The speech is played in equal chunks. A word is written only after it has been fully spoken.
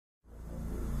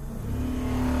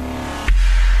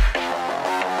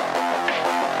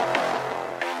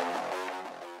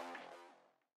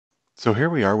So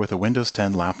here we are with a Windows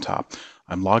 10 laptop.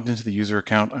 I'm logged into the user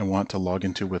account I want to log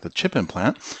into with a chip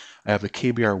implant. I have a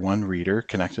KBR1 reader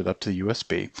connected up to the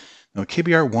USB. Now,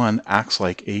 KBR1 acts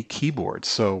like a keyboard.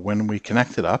 So when we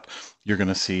connect it up, you're going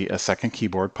to see a second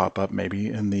keyboard pop up maybe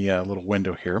in the little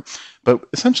window here. But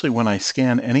essentially, when I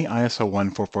scan any ISO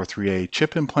 1443A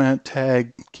chip implant,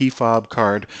 tag, key fob,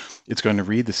 card, it's going to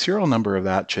read the serial number of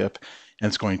that chip and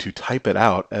it's going to type it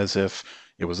out as if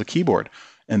it was a keyboard.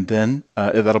 And then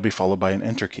that'll be followed by an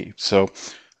enter key. So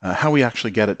how we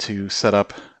actually get it to set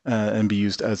up and be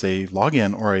used as a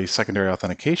login or a secondary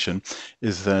authentication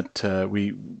is that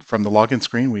from the login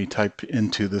screen, we type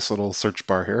into this little search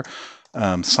bar here,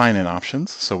 sign-in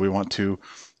options. So we want to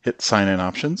hit sign-in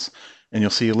options, and you'll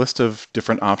see a list of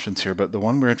different options here, but the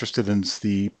one we're interested in is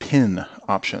the PIN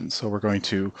option. So we're going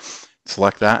to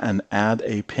select that and add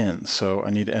a PIN. So I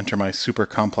need to enter my super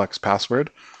complex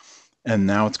password. And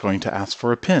now it's going to ask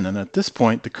for a pin. And at this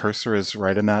point, the cursor is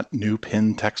right in that new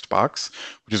pin text box,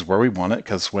 which is where we want it,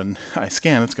 because when I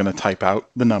scan, it's going to type out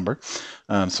the number. So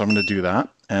I'm going to do that.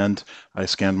 And I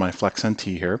scanned my Flex NT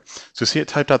here. So see, it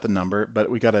typed out the number,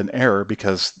 but we got an error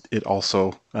because it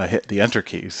also hit the enter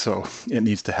key. So it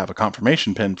needs to have a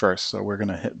confirmation pin first. So we're going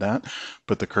to hit that,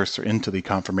 put the cursor into the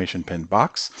confirmation pin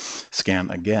box,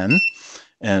 scan again,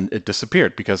 and it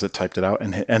disappeared because it typed it out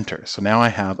and hit enter. So now I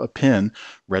have a PIN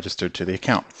registered to the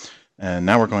account. And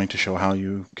now we're going to show how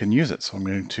you can use it. So I'm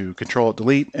going to Control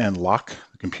Delete and lock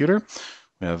the computer.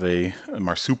 We have a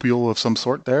marsupial of some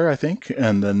sort there, I think,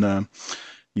 and then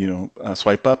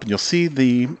swipe up, and you'll see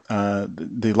the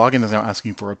login is now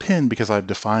asking for a PIN because I've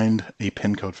defined a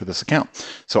PIN code for this account.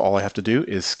 So all I have to do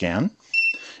is scan.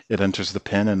 It enters the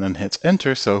PIN and then hits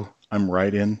enter. So I'm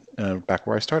right in back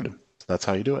where I started. So that's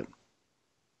how you do it.